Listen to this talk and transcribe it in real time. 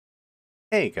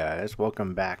Hey guys,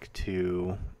 welcome back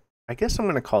to, I guess I'm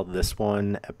going to call this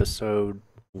one episode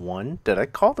 1. Did I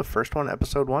call the first one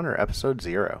episode 1 or episode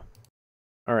 0?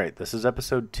 Alright, this is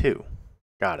episode 2.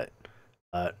 Got it.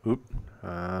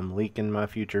 I'm leaking my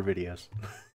future videos.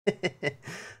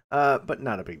 But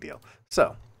not a big deal.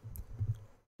 So,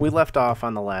 we left off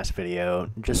on the last video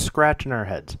just scratching our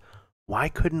heads. Why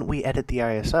couldn't we edit the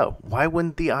ISO? Why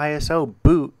wouldn't the ISO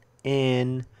boot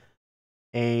in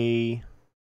a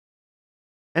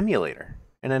emulator,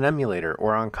 in an emulator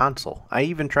or on console? I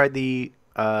even tried the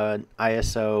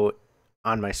ISO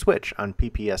on my Switch on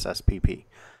PPSSPP.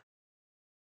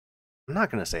 I'm not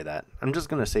gonna say that. I'm just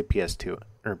gonna say PS2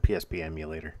 or PSP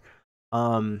emulator.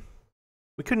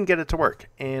 We couldn't get it to work,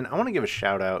 and I want to give a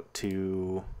shout out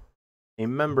to a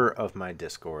member of my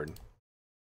Discord,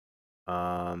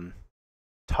 TOGLK,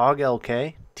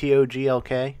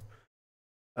 TOGLK.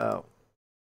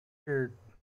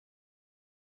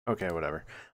 Okay, whatever.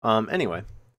 Anyway,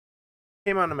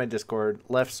 came onto my Discord,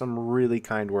 left some really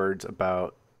kind words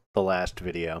about the last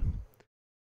video,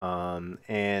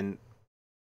 and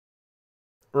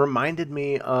reminded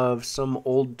me of some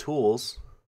old tools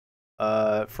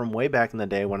from way back in the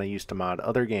day when I used to mod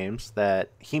other games that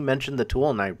he mentioned the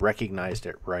tool and I recognized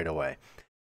it right away.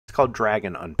 It's called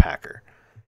Dragon Unpacker.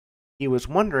 He was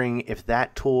wondering if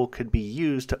that tool could be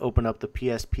used to open up the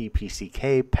PSP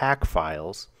PCK pack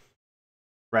files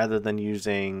rather than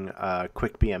using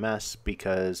QuickBMS,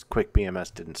 because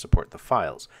QuickBMS didn't support the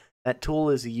files. That tool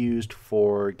is used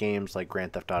for games like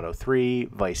Grand Theft Auto 3,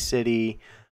 Vice City,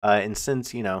 and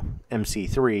since,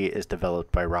 MC3 is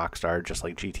developed by Rockstar just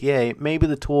like GTA, maybe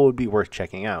the tool would be worth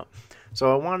checking out.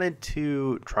 So I wanted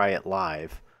to try it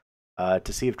live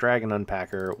to see if Dragon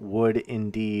Unpacker would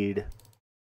indeed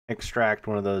extract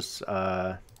one of those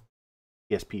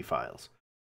PSP files.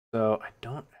 So I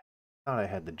thought I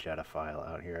had the Jetta file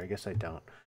out here. I guess I don't.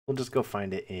 We'll just go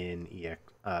find it in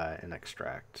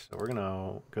extract. So we're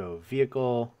gonna go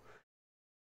vehicle.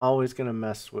 Always gonna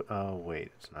mess with. Oh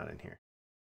wait, it's not in here.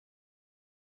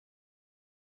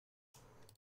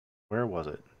 Where was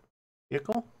it?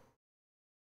 Vehicle?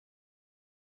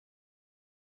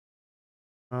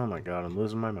 Oh my god, I'm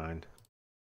losing my mind.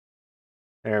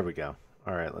 There we go.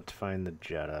 All right, let's find the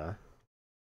Jetta.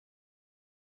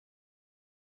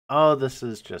 Oh, this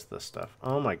is just this stuff.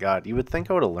 Oh my god, you would think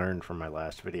I would have learned from my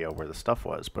last video where the stuff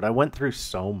was, but I went through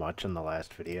so much in the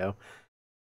last video.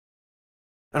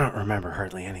 I don't remember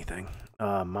hardly anything.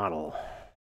 Model.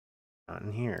 Not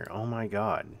in here. Oh my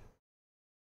god.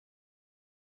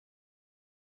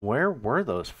 Where were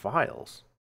those files?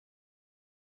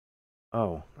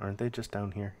 Oh, aren't they just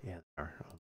down here? Yeah, they are.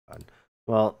 Oh my god.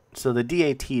 Well, so the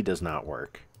DAT does not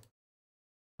work.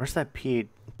 Where's that PSP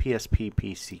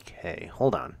PCK?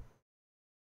 Hold on.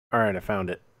 Alright, I found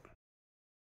it.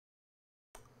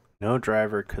 No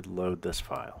driver could load this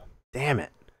file. Damn it.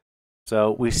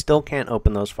 So we still can't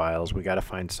open those files. We gotta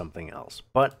find something else.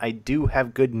 But I do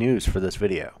have good news for this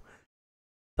video.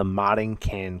 The modding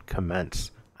can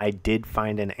commence. I did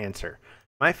find an answer.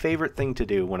 My favorite thing to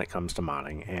do when it comes to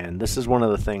modding, and this is one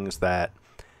of the things that,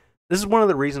 this is one of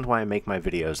the reasons why I make my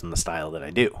videos in the style that I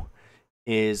do,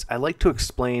 is I like to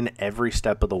explain every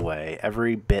step of the way,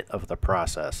 every bit of the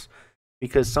process.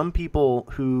 Because some people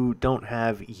who don't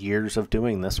have years of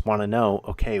doing this want to know,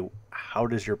 okay, how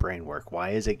does your brain work? Why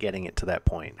is it getting it to that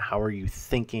point? How are you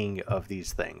thinking of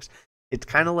these things? It's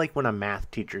kind of like when a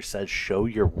math teacher says, show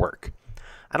your work.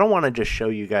 I don't want to just show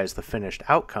you guys the finished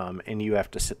outcome and you have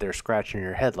to sit there scratching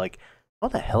your head like, how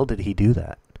the hell did he do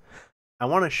that? I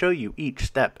want to show you each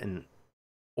step in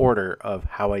order of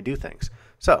how I do things.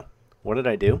 So, what did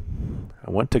I do? I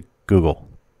went to Google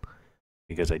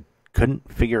because I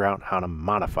couldn't figure out how to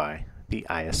modify the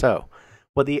ISO.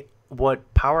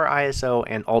 What Power ISO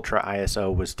and Ultra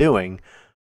ISO was doing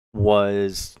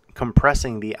was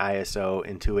compressing the ISO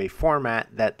into a format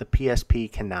that the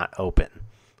PSP cannot open.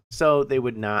 So they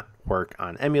would not work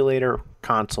on emulator,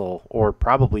 console, or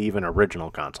probably even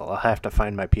original console. I'll have to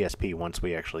find my PSP once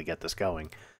we actually get this going.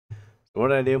 So what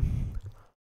did I do?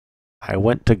 I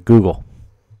went to Google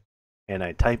and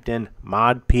I typed in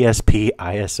mod PSP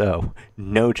ISO.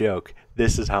 No joke.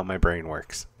 This is how my brain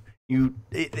works.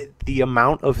 The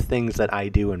amount of things that I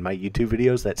do in my YouTube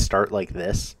videos that start like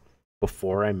this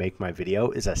before I make my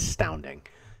video is astounding.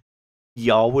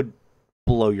 Y'all would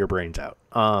blow your brains out.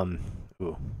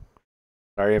 Ooh.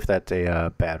 Sorry if that's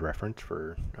a bad reference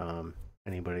for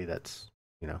anybody that's,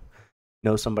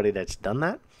 knows somebody that's done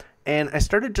that. And I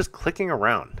started just clicking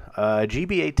around.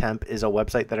 GBA Temp is a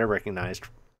website that I recognized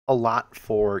a lot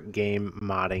for game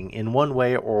modding in one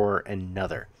way or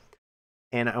another.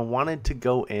 and I wanted to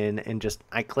go in and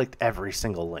I clicked every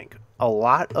single link. A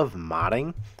lot of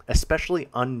modding, especially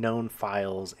unknown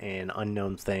files and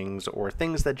unknown things, or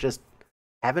things that just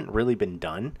haven't really been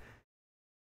done,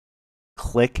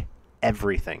 click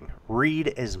everything. Read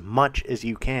as much as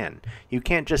you can. You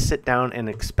can't just sit down and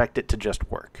expect it to just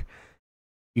work.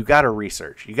 You got to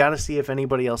research. You got to see if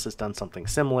anybody else has done something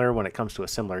similar when it comes to a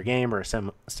similar game or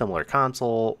a similar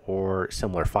console or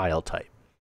similar file type.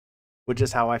 Which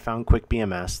is how I found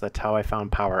QuickBMS. That's how I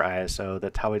found Power ISO.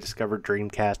 That's how I discovered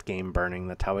Dreamcast game burning.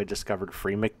 That's how I discovered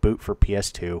Free McBoot for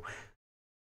PS2.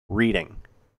 Reading.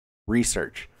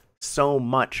 Research. So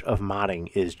much of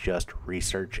modding is just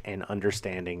research and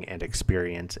understanding and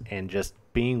experience and just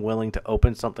being willing to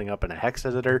open something up in a hex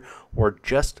editor or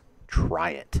just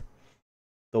try it.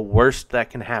 The worst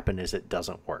that can happen is it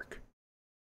doesn't work.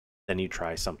 Then you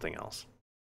try something else.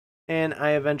 And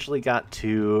I eventually got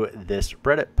to this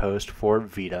Reddit post for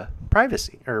Vita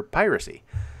piracy.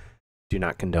 Do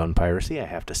not condone piracy. I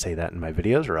have to say that in my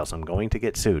videos or else I'm going to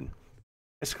get sued.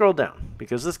 I scrolled down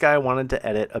because this guy wanted to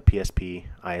edit a PSP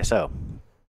ISO.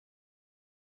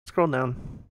 Scroll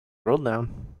down.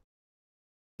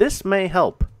 This may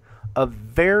help. A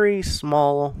very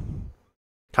small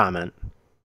comment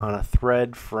on a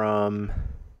thread from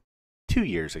 2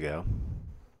 years ago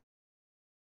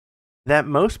that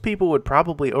most people would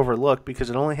probably overlook because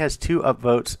it only has 2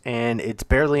 upvotes and it's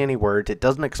barely any words. It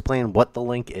doesn't explain what the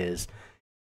link is.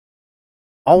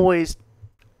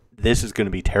 This is going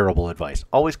to be terrible advice.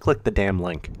 Always click the damn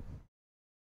link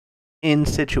in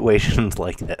situations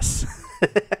like this.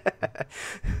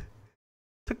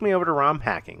 Took me over to ROM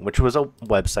hacking, which was a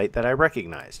website that I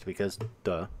recognized because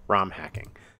ROM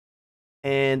hacking.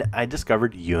 And I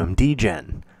discovered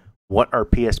UMDgen. What are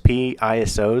PSP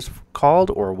ISOs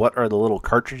called, or what are the little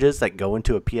cartridges that go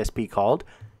into a PSP called?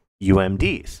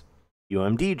 UMDs.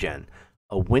 UMDgen,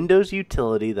 a Windows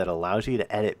utility that allows you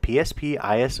to edit PSP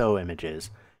ISO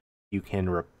images. You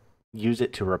can use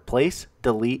it to replace,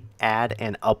 delete, add,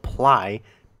 and apply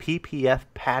PPF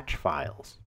patch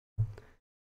files.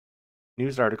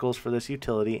 News articles for this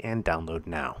utility and download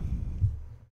now.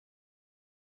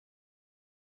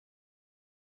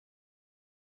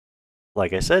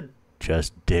 Like I said,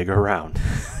 just dig around.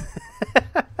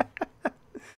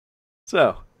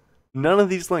 So, none of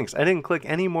these links. I didn't click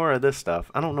any more of this stuff.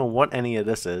 I don't know what any of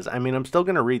this is. I mean, I'm still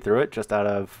going to read through it just out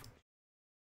of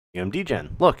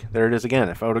UMDgen. Look, there it is again.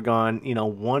 If I would have gone,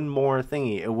 one more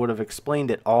thingy, it would have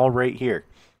explained it all right here.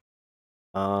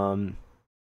 There's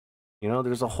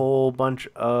a whole bunch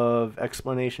of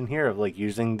explanation here of like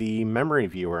using the memory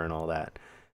viewer and all that.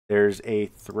 There's a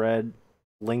thread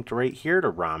linked right here to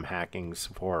ROM Hacking's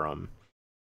forum,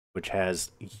 which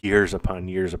has years upon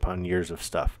years upon years of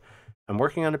stuff. I'm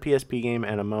working on a PSP game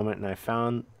at a moment, and I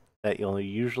found that you'll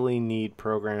usually need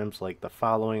programs like the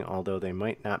following, although they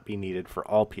might not be needed for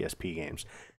all PSP games.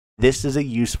 This is a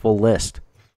useful list.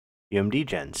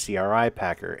 UMDgen, CRI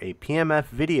Packer, a PMF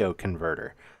video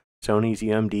converter, Sony's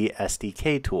UMD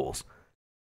SDK tools.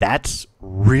 That's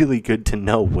really good to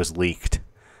know was leaked.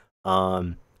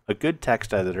 A good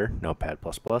text editor, Notepad++,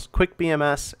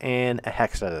 QuickBMS, and a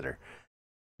hex editor.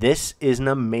 This is an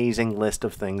amazing list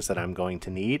of things that I'm going to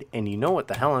need, and you know what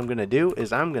the hell I'm going to do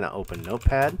is I'm going to open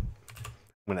Notepad. I'm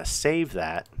going to save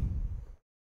that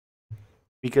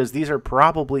because they're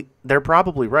probably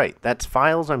right. That's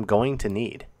files I'm going to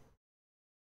need.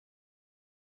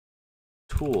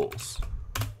 Tools.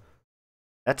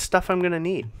 That's stuff I'm going to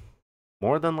need,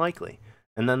 more than likely.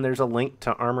 And then there's a link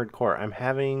to Armored Core. I'm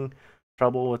having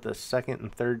trouble with the second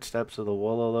and third steps of the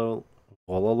Wololo.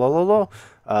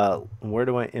 Where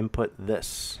do I input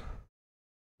this?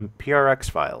 PRX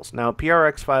files. Now,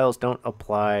 PRX files don't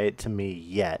apply to me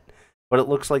yet, but it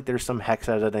looks like there's some hex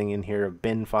editing in here of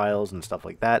bin files and stuff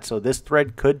like that, so this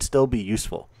thread could still be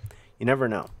useful. You never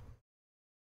know.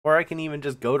 Or I can even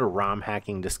just go to ROM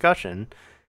hacking discussion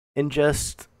and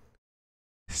just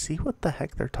see what the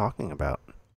heck they're talking about.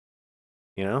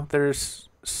 There's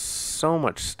so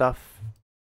much stuff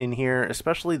in here,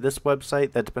 especially this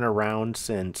website that's been around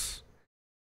since...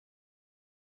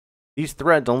 These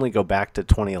threads only go back to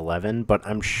 2011, but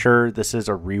I'm sure this is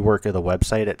a rework of the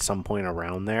website at some point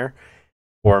around there.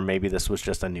 Or maybe this was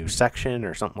just a new section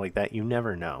or something like that. You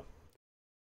never know.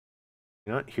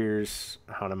 Here's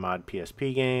how to mod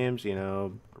PSP games,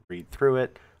 read through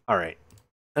it. All right,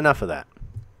 enough of that.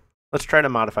 Let's try to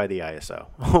modify the ISO.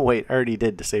 Oh, wait, I already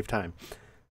did to save time.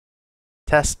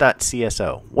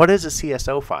 Test.cso. What is a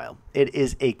CSO file? It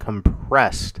is a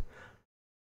compressed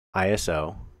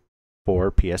ISO for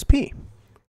PSP.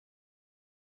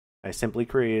 I simply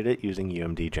created it using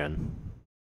UMDgen.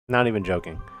 Not even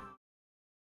joking.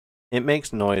 It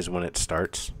makes noise when it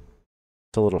starts.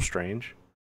 It's a little strange.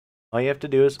 All you have to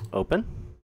do is open.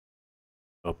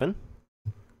 Open.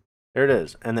 There it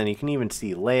is. And then you can even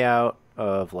see layout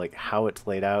of like how it's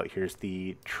laid out. Here's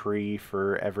the tree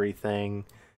for everything.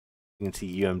 You can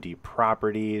see UMD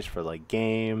properties for like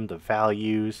game, the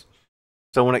values.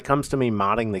 So when it comes to me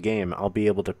modding the game, I'll be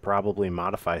able to probably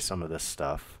modify some of this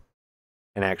stuff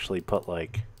and actually put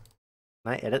like,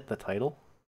 can I edit the title?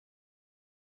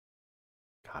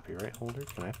 Copyright holder,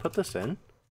 can I put this in?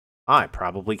 I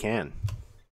probably can.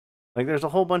 Like there's a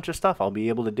whole bunch of stuff I'll be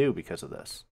able to do because of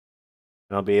this.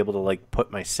 And I'll be able to like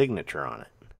put my signature on it.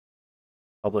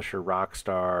 Publisher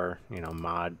Rockstar, you know,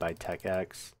 mod by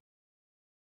TechX.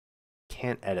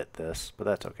 Can't edit this, but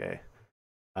that's okay.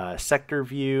 Sector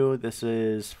view, this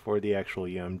is for the actual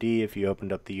UMD. If you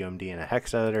opened up the UMD in a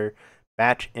hex editor,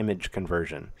 batch image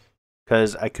conversion.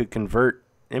 Because I could convert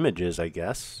images, I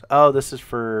guess. Oh, this is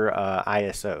for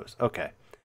ISOs. Okay,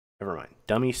 never mind.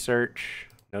 Dummy search,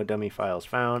 no dummy files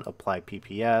found. Apply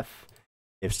PPF.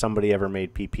 If somebody ever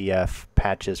made PPF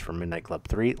patches for Midnight Club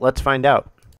 3, let's find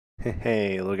out.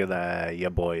 Hey, look at that. Ya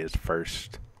boy is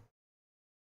first.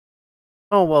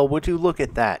 Oh, well, would you look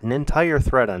at that? An entire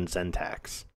thread on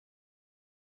Zentax.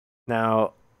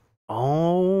 Now,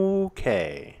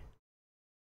 okay.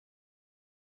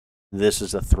 This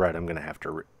is a thread I'm going to have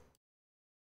to...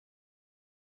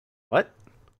 What?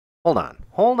 Hold on.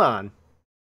 Hold on.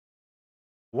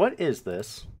 What is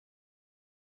this?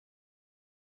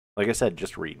 Like I said,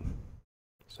 just read.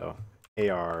 So,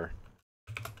 AR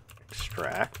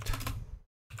extract.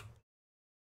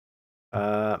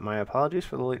 My apologies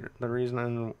for the reason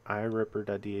on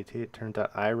iripper.dat. It turns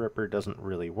out iripper doesn't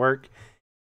really work.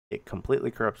 It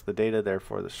completely corrupts the data,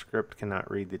 therefore the script cannot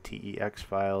read the TEX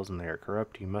files and they are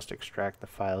corrupt. You must extract the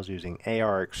files using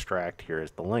AR extract. Here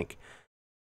is the link.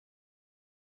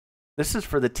 This is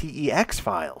for the TEX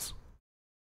files.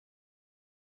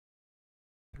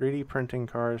 3D printing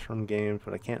cars from games,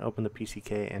 but I can't open the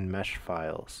PCK and mesh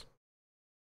files.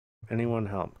 Anyone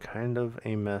help? Kind of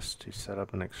a mess to set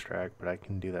up and extract, but I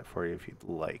can do that for you if you'd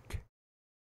like.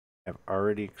 I've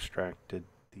already extracted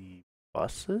the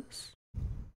buses.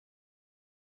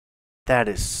 That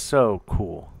is so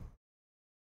cool.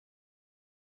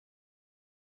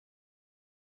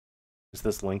 Is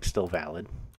this link still valid?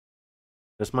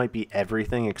 This might be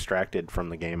everything extracted from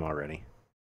the game already.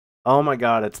 Oh my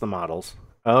god, it's the models.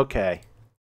 Okay.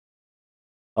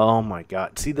 Oh my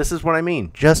god. See, this is what I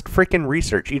mean. Just freaking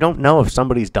research. You don't know if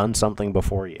somebody's done something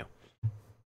before you.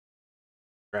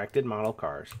 Extracted model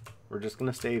cars. We're just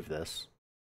going to save this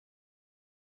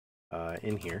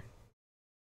in here.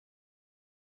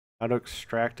 How to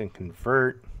extract and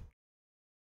convert.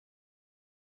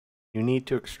 You need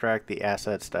to extract the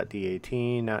assets.dat.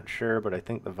 Not sure, but I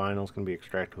think the vinyls can be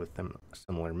extracted with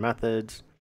similar methods.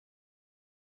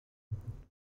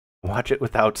 Watch it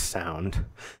without sound.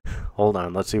 Hold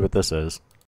on, let's see what this is.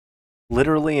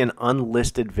 Literally an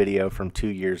unlisted video from 2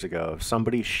 years ago of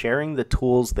somebody sharing the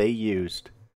tools they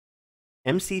used.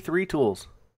 MC3 tools.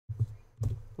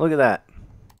 Look at that.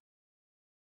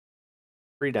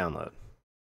 Free download.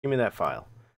 Give me that file.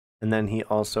 And then he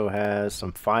also has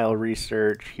some file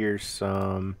research. Here's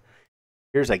a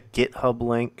GitHub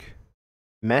link.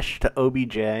 Mesh to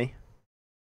OBJ.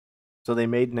 So they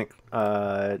made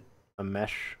a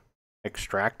mesh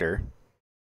extractor.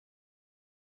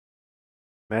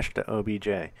 Mesh to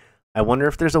OBJ. I wonder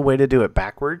if there's a way to do it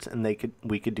backwards and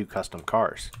we could do custom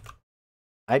cars.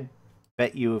 I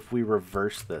bet you if we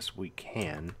reverse this, we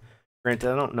can.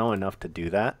 Granted, I don't know enough to do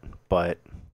that, but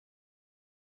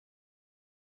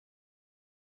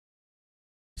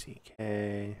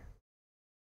CK.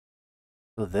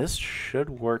 So this should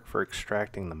work for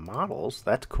extracting the models.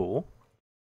 That's cool.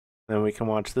 Then we can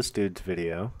watch this dude's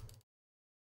video.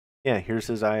 Yeah, here's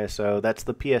his ISO. That's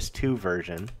the PS2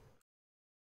 version.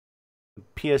 The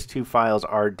PS2 files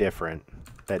are different.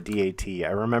 That DAT.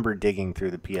 I remember digging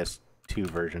through the PS2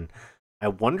 version. I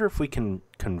wonder if we can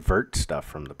convert stuff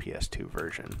from the PS2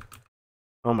 version.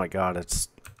 Oh my god, it's...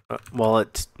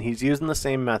 he's using the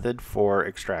same method for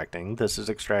extracting. This is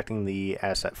extracting the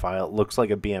asset file. It looks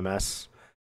like a BMS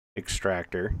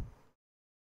extractor.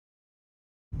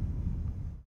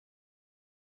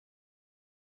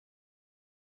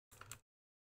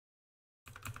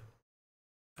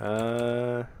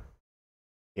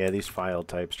 Yeah, these file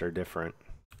types are different.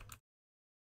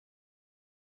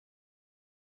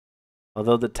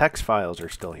 Although the text files are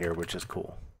still here, which is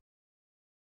cool.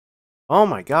 Oh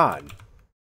my god.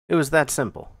 It was that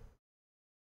simple.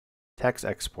 Text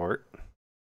export.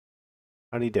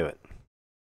 How do you do it?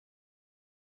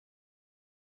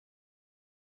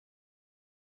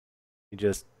 You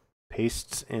just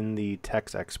pastes in the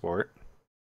text export,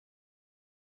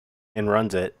 and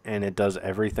runs it, and it does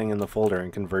everything in the folder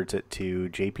and converts it to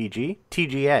JPG,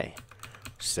 TGA.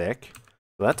 Sick.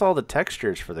 So that's all the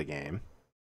textures for the game.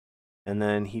 And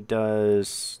then he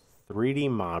does 3D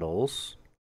models,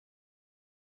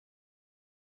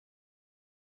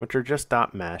 which are just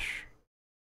 .mesh.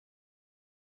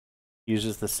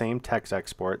 Uses the same text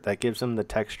export. That gives him the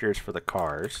textures for the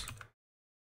cars.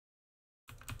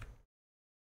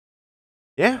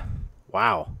 Yeah.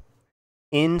 Wow.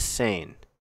 Insane.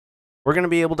 We're going to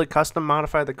be able to custom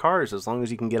modify the cars as long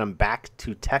as you can get them back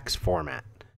to text format.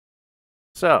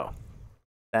 So,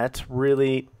 that's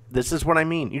really, this is what I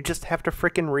mean. You just have to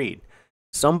frickin' read.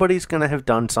 Somebody's going to have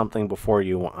done something before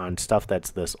you on stuff that's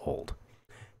this old.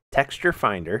 Texture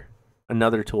Finder,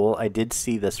 another tool. I did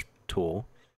see this tool.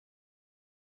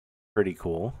 Pretty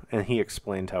cool. And he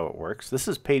explained how it works. This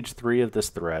is page 3 of this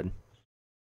thread.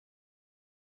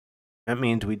 That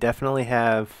means we definitely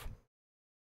have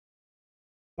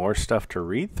more stuff to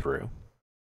read through.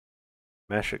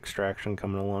 Mesh extraction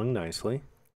coming along nicely.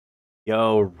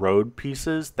 Yo, road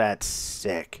pieces? That's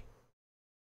sick.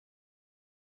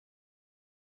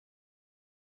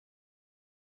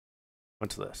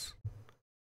 What's this?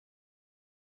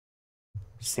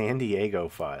 San Diego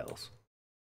files.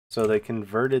 So they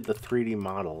converted the 3D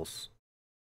models.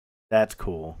 That's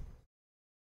cool.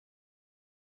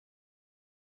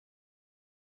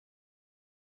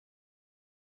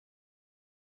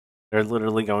 They're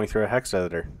literally going through a hex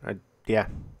editor. Yeah,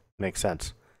 makes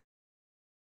sense.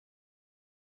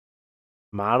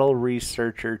 Model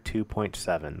Researcher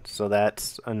 2.7. So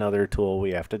that's another tool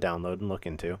we have to download and look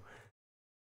into.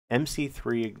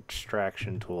 MC3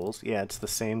 extraction tools. Yeah, it's the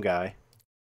same guy.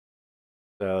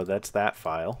 So that's that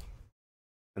file.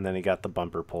 And then he got the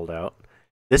bumper pulled out.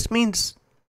 This means,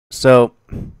 so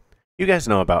you guys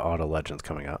know about Auto Legends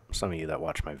coming up. Some of you that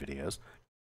watch my videos.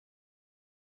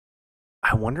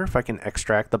 I wonder if I can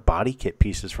extract the body kit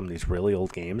pieces from these really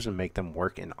old games and make them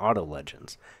work in Auto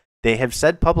Legends. They have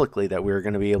said publicly that we were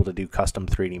going to be able to do custom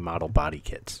 3D model body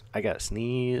kits. I gotta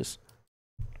sneeze.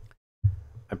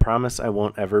 I promise I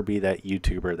won't ever be that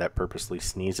YouTuber that purposely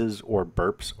sneezes or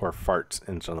burps or farts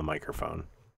into the microphone.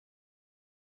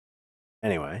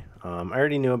 Anyway, I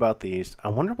already knew about these. I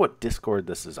wonder what Discord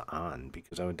this is on,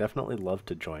 because I would definitely love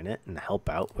to join it and help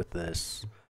out with this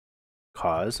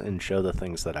cause and show the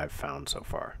things that I've found so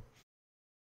far.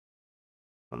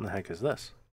 What the heck is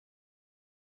this?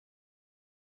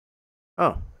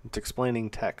 Oh, it's explaining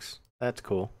text. That's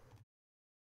cool.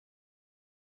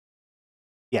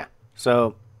 Yeah,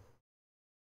 so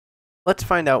let's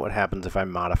find out what happens if I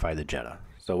modify the Jetta.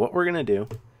 So what we're going to do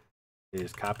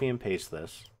is copy and paste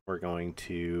this. We're going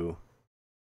to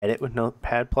edit with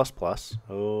Notepad++.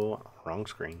 Oh, wrong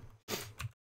screen.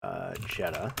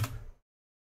 Jetta.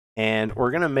 And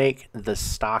we're going to make the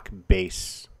stock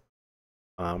base.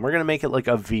 We're going to make it like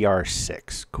a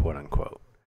VR6, quote unquote.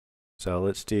 So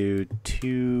let's do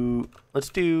 3,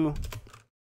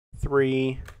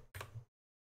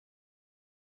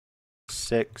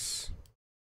 6,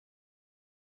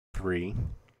 3,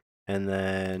 and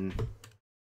then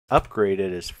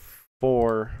upgraded is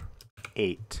 4,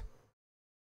 8,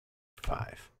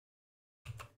 5.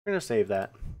 We're going to save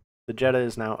that. The Jetta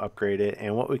is now upgraded,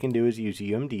 and what we can do is use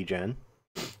UMDgen,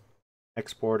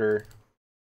 exporter,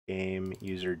 game,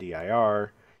 user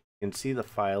dir. You can see the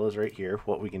file is right here.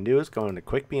 What we can do is go into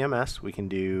Quick BMS. We can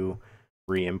do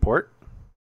re-import.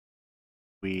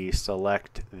 We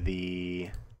select the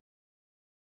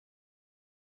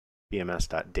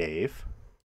bms.dave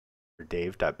or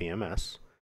dave.bms.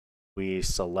 We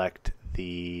select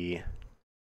the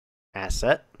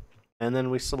asset, and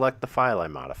then we select the file I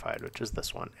modified, which is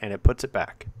this one, and it puts it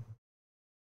back.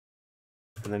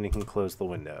 And then you can close the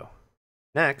window.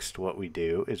 Next, what we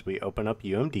do is we open up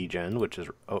UMDgen, which is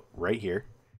right here.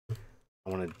 I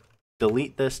want to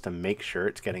delete this to make sure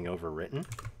it's getting overwritten.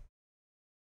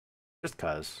 Just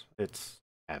because it's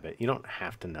habit. You don't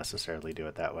have to necessarily do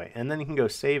it that way. And then you can go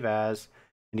save as,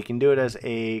 and you can do it as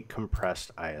a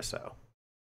compressed ISO.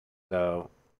 So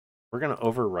we're going to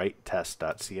overwrite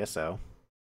test.cso.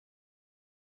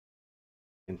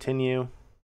 Continue.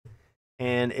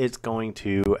 And it's going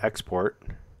to export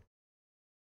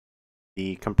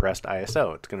the compressed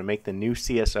ISO. It's going to make the new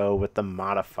CSO with the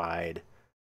modified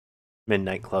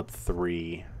Midnight Club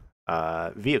 3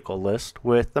 vehicle list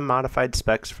with the modified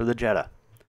specs for the Jetta.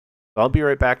 So I'll be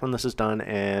right back when this is done,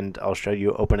 and I'll show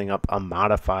you opening up a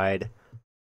modified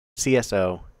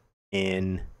CSO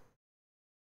in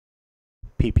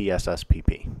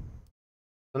PPSSPP.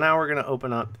 So now we're going to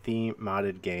open up the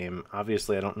modded game.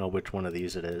 Obviously, I don't know which one of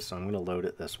these it is, so I'm going to load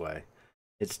it this way.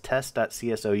 It's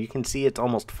test.cso. You can see it's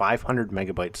almost 500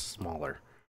 megabytes smaller.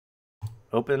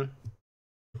 Open.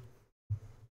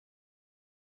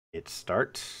 It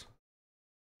starts.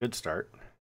 Good start.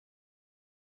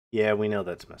 Yeah, we know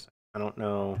that's missing. I don't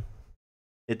know.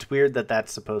 It's weird that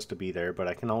that's supposed to be there, but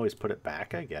I can always put it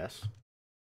back, I guess.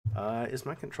 Is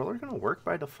my controller going to work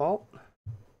by default?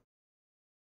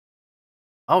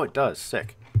 Oh, it does.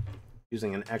 Sick.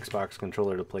 Using an Xbox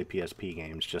controller to play PSP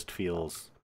games just feels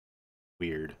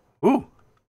weird. Ooh,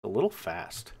 a little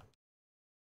fast.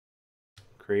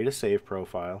 Create a save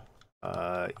profile.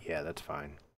 Yeah, that's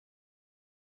fine.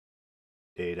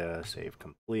 Data, save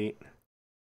complete.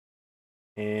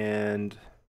 And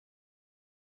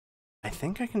I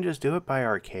think I can just do it by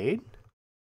arcade.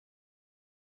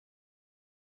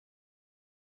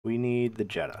 We need the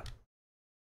Jetta.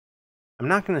 I'm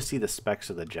not going to see the specs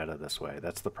of the Jetta this way.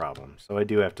 That's the problem. So I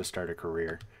do have to start a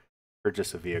career,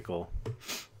 purchase a vehicle.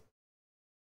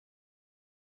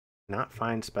 Not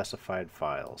find specified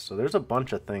files. So there's a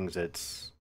bunch of things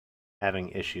it's having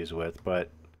issues with, but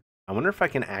I wonder if I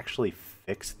can actually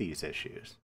fix these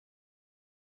issues.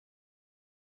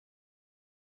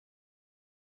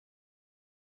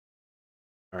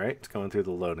 All right, it's going through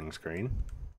the loading screen.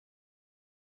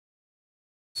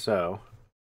 So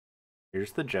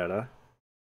here's the Jetta.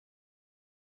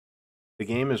 The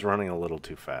game is running a little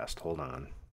too fast. Hold on.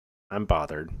 I'm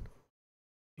bothered.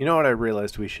 You know what I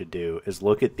realized we should do is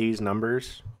look at these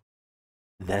numbers,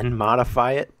 then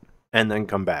modify it, and then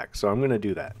come back. So I'm going to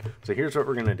do that. So here's what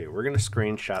we're going to do. We're going to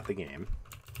screenshot the game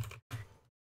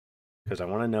because I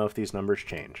want to know if these numbers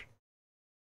change.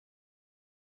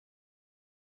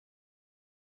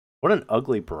 What an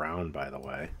ugly brown, by the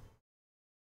way.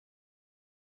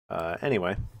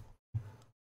 Anyway,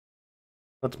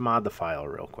 let's mod the file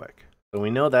real quick. So we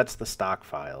know that's the stock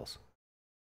files.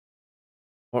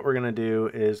 What we're going to do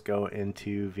is go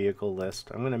into vehicle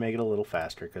list. I'm going to make it a little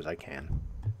faster because I can.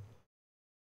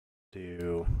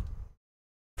 Do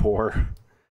 4,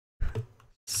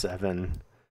 7,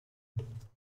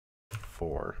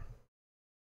 4.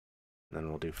 Then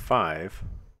we'll do 5,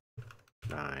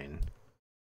 9,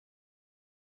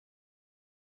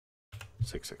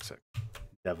 666.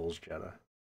 Devil's Jetta.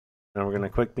 Now we're going to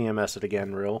quick BMS it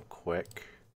again real quick.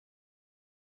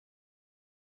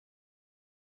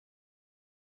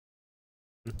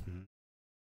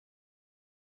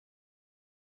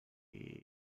 The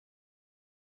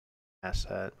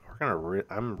asset.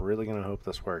 I'm really gonna hope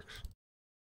this works.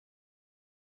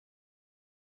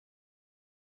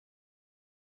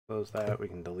 Close that. We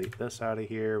can delete this out of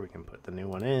here. We can put the new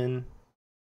one in.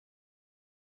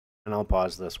 And I'll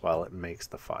pause this while it makes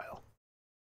the file.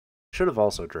 Should have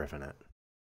also driven it.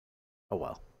 Oh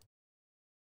well.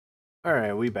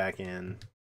 Alright, we back in.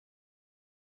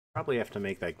 Probably have to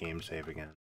make that game save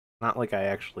again. Not like I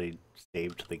actually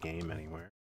saved the game anywhere.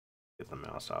 Get the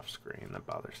mouse off screen. That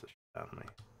bothers the shit out of me.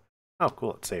 Oh,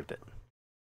 cool. It saved it.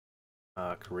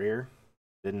 Career.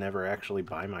 Didn't ever actually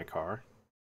buy my car.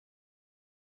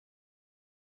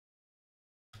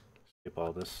 Skip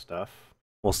all this stuff.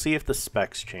 We'll see if the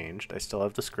specs changed. I still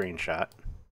have the screenshot.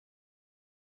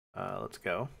 Let's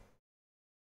go.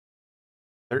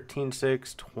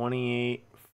 13.6,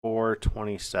 28.4,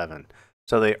 27.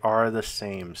 So they are the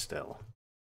same still.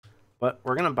 But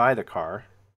we're going to buy the car.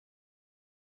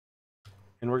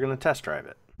 And we're going to test drive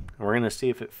it. And we're going to see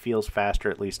if it feels faster,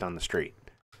 at least on the street.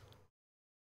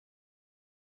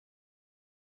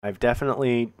 I've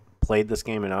definitely played this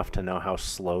game enough to know how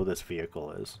slow this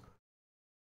vehicle is.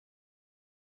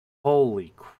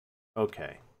 Holy crap.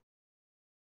 Okay.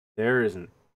 There is an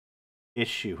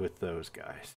issue with those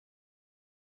guys.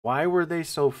 Why were they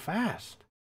so fast?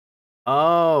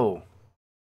 Oh.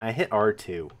 I hit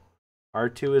R2.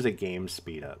 R2 is a game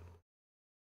speed up.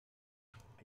 I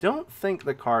don't think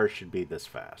the car should be this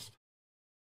fast.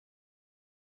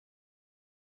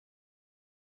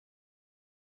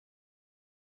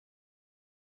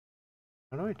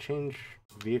 How do I change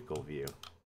vehicle view?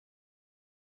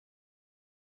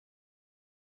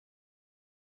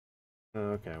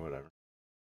 Okay, whatever.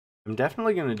 I'm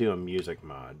definitely going to do a music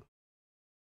mod.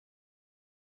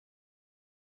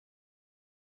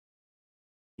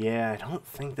 Yeah, I don't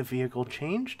think the vehicle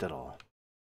changed at all.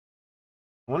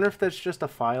 I wonder if that's just a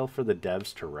file for the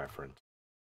devs to reference.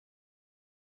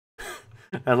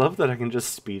 I love that I can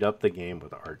just speed up the game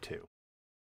with R2. It's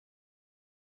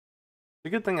a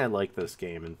good thing I like this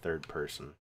game in third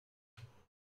person.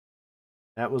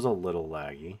 That was a little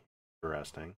laggy.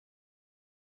 Interesting.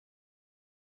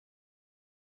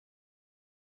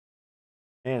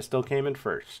 Yeah, it still came in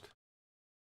first.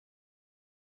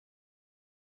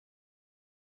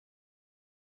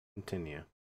 Continue.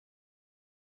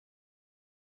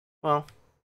 Well,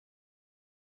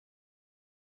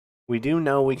 we do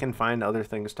know we can find other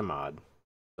things to mod,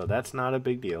 so that's not a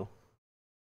big deal.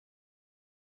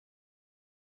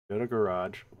 Go to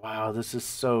garage. Wow, this is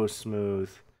so smooth.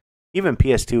 Even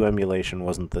PS2 emulation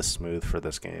wasn't this smooth for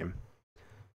this game.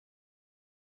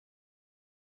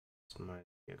 It's my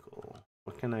vehicle.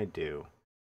 What can I do?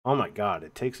 Oh my god,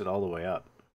 it takes it all the way up.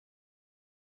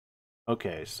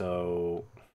 Okay, so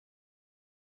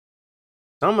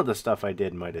some of the stuff I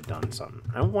did might have done something.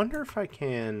 I wonder if I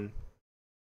can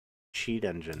cheat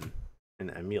engine an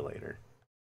emulator.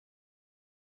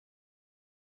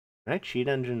 Can I cheat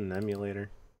engine an emulator?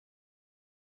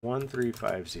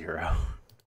 1350.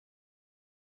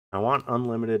 I want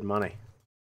unlimited money.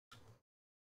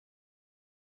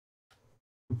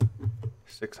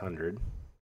 600.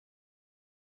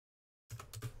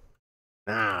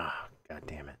 Ah, god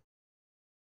damn it.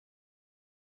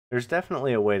 There's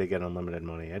definitely a way to get unlimited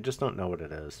money. I just don't know what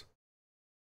it is.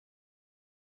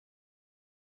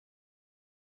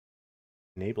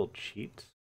 Enable cheats?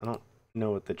 I don't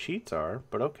know what the cheats are,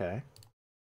 but okay.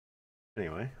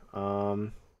 Anyway,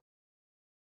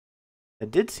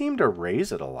 it did seem to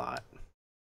raise it a lot.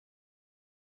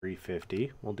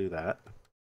 350. We'll do that.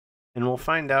 And we'll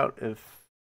find out if...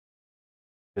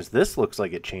 because this looks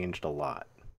like it changed a lot.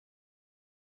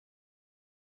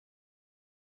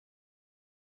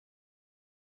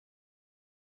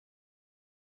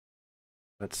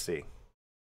 Let's see.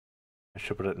 I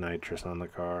should put nitrous on the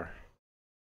car.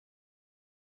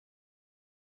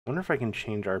 I wonder if I can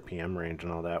change RPM range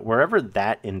and all that. Wherever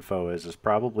that info is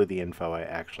probably the info I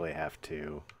actually have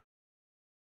to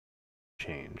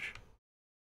change.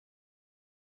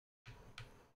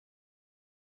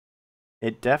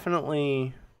 It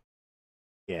definitely...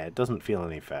 yeah, it doesn't feel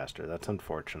any faster. That's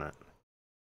unfortunate.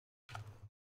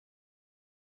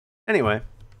 Anyway,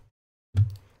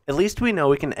 at least we know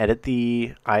we can edit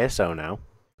the ISO now,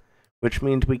 which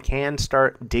means we can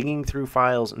start digging through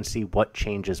files and see what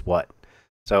changes what.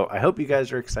 So I hope you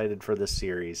guys are excited for this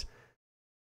series.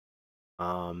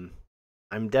 I'm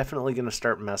definitely going to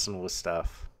start messing with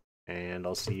stuff, and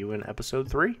I'll see you in episode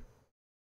 3.